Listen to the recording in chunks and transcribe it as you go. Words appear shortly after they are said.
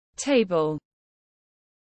Table.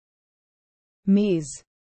 मेज,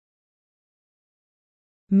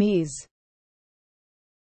 मेज.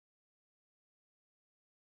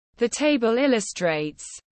 The table illustrates.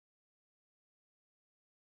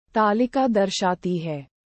 तालिका दर्शाती है,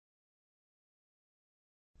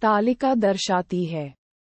 तालिका दर्शाती है.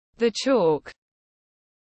 The chalk.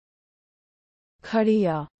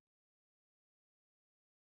 Kharia,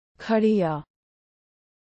 Kharia.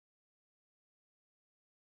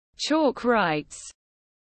 Chalk writes.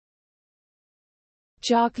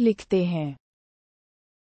 चाक लिखते हैं,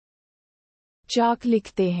 चाक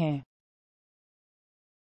लिखते हैं.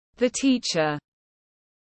 The teacher.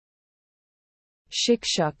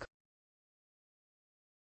 शिक्षक,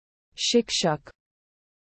 शिक्षक.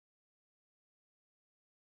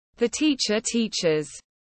 The teacher teaches.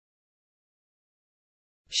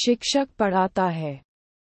 शिक्षक पढ़ाता है,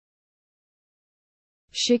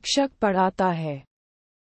 शिक्षक पढ़ाता है.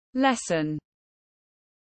 Lesson.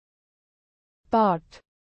 पाठ,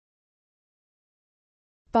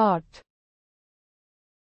 पाठ.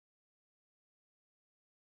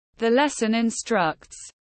 The lesson instructs.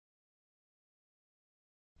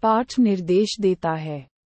 पाठ निर्देश देता है,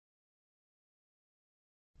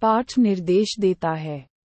 पाठ निर्देश देता है.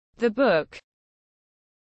 The book.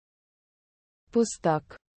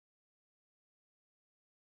 पुस्तक,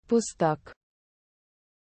 पुस्तक.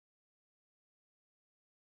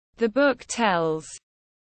 The book tells.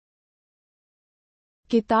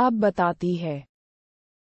 किताब बताती है,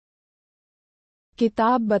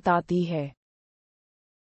 किताब बताती है.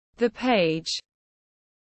 The page.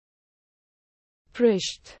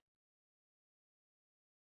 पृष्ठ,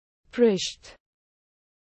 पृष्ठ.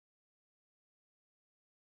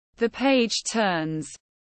 The page turns.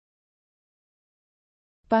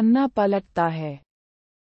 पन्ना पलटता है,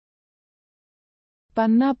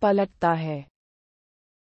 पन्ना पलटता है.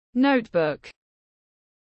 Notebook.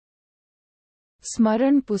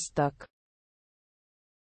 स्मरण पुस्तक,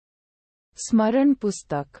 स्मरण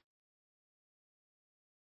पुस्तक.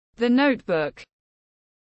 The notebook.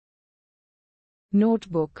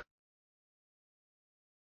 Notebook,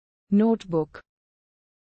 notebook.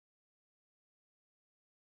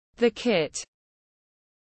 The kit.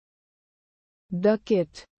 The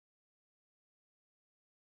kit,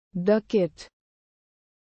 the kit.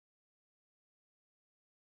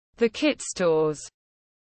 The kit stores.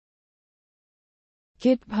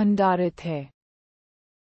 Kit भंडारित है,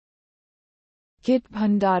 किट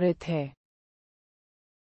भंडारित है.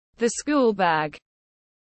 The school bag.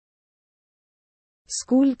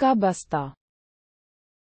 स्कूल का बस्ता,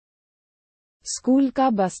 स्कूल का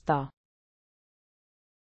बस्ता.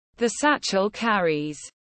 The satchel carries.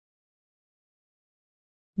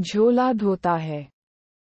 झोला ढोता है,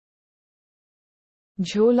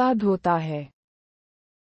 झोला ढोता है.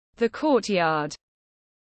 The courtyard.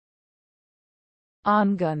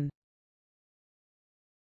 आंगन,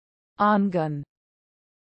 आंगन.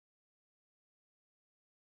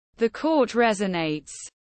 The court resonates.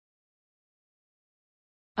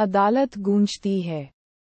 अदालत गूंजती है,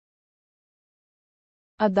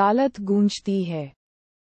 अदालत गूंजती है.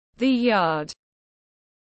 The yard.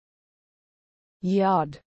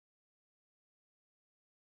 Yard,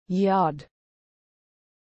 yard.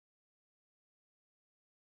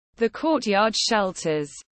 The courtyard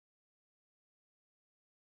shelters.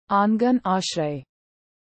 आंगन आश्रय,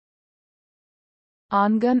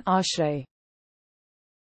 आंगन आश्रय.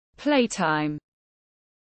 Playtime.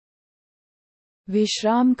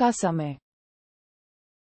 विश्राम का समय,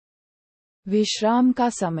 विश्राम का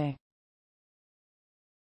समय.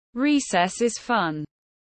 Recess is fun.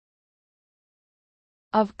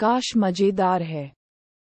 अवकाश मजेदार है,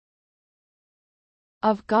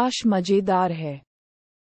 अवकाश मजेदार है.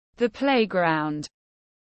 The playground.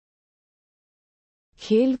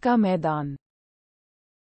 खेल का मैदान,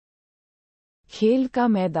 खेल का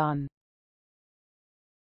मैदान.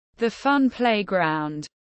 The fun playground.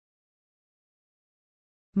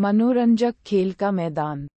 मनोरंजक खेल का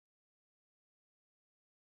मैदान,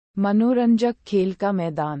 मनोरंजक खेल का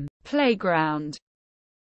मैदान. Playground.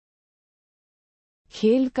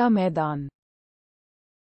 खेल का मैदान,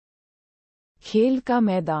 खेल का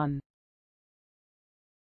मैदान.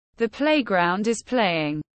 The playground is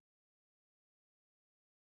playing.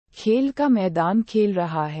 खेल का मैदान खेल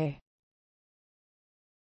रहा है,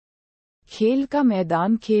 खेल का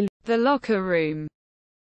मैदान खेल. The locker room.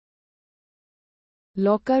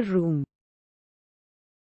 Locker room,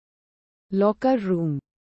 locker room.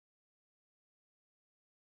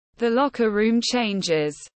 The locker room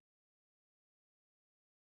changes.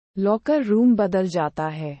 Locker room बदल जाता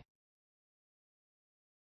है,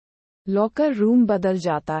 लॉकर रूम बदल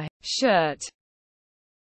जाता है. shirt,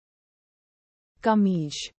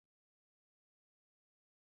 कमीज,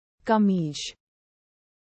 कमीज.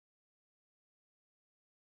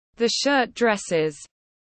 the shirt dresses,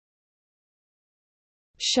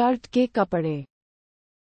 शर्ट के कपड़े,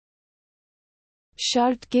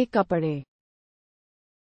 शर्ट के कपड़े.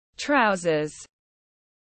 trousers,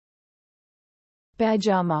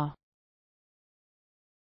 pyjama,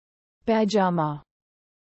 pyjama.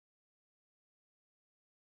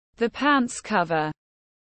 the pants cover,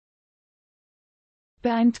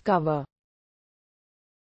 pant cover,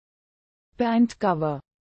 pant cover.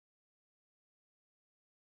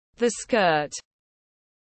 the skirt,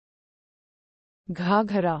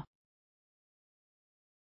 Ghaghara,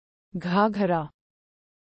 Ghaghara.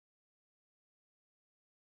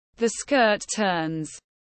 the skirt turns,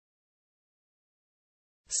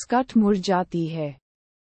 skirt मुड़ जाती है,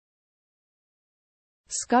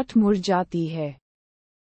 स्कर्ट मुड़ जाती है.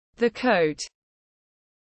 the coat,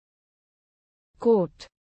 coat,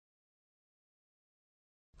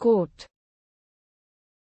 coat.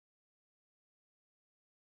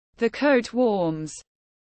 the coat warms,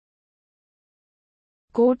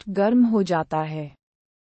 coat गर्म हो जाता है,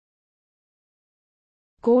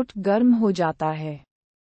 कोट गर्म हो जाता है.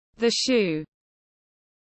 the shoe,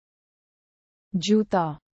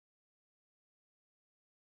 जूता,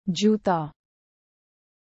 जूता.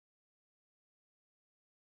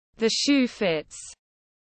 the shoe fits,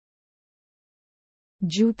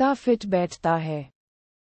 जूता फिट बैठता है,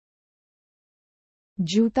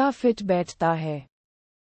 जूता फिट बैठता है.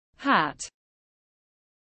 hat,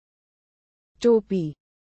 टोपी,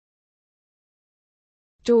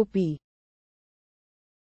 टोपी.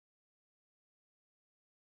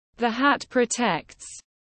 the hat protects,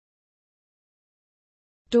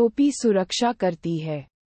 टोपी सुरक्षा करती है,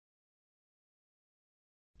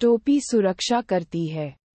 टोपी सुरक्षा करती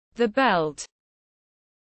है. the belt,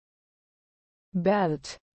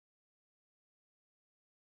 belt,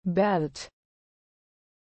 belt.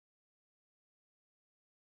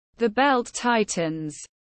 the belt tightens,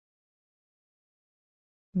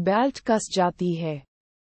 belt कस जाती है,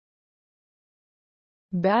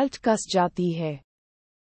 बेल्ट कस जाती है.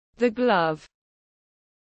 the glove,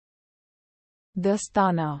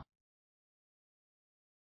 दस्ताना,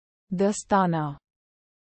 दस्ताना.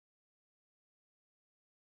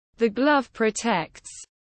 the glove protects,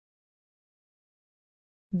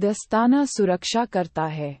 दस्ताना सुरक्षा करता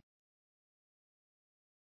है,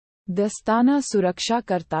 दस्ताना सुरक्षा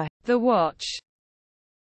करता है. the watch,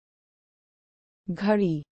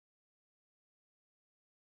 घड़ी,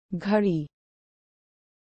 घड़ी.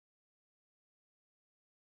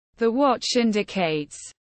 the watch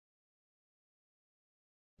indicates,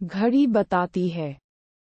 घड़ी बताती है,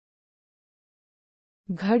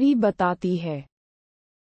 घड़ी बताती है.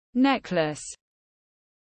 necklace,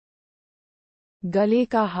 गले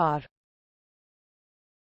का हार,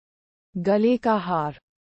 गले का हार.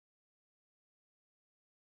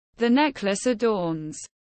 the necklace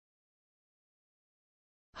adorns,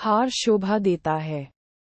 हार शोभा देता है,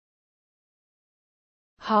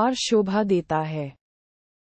 हार शोभा देता है.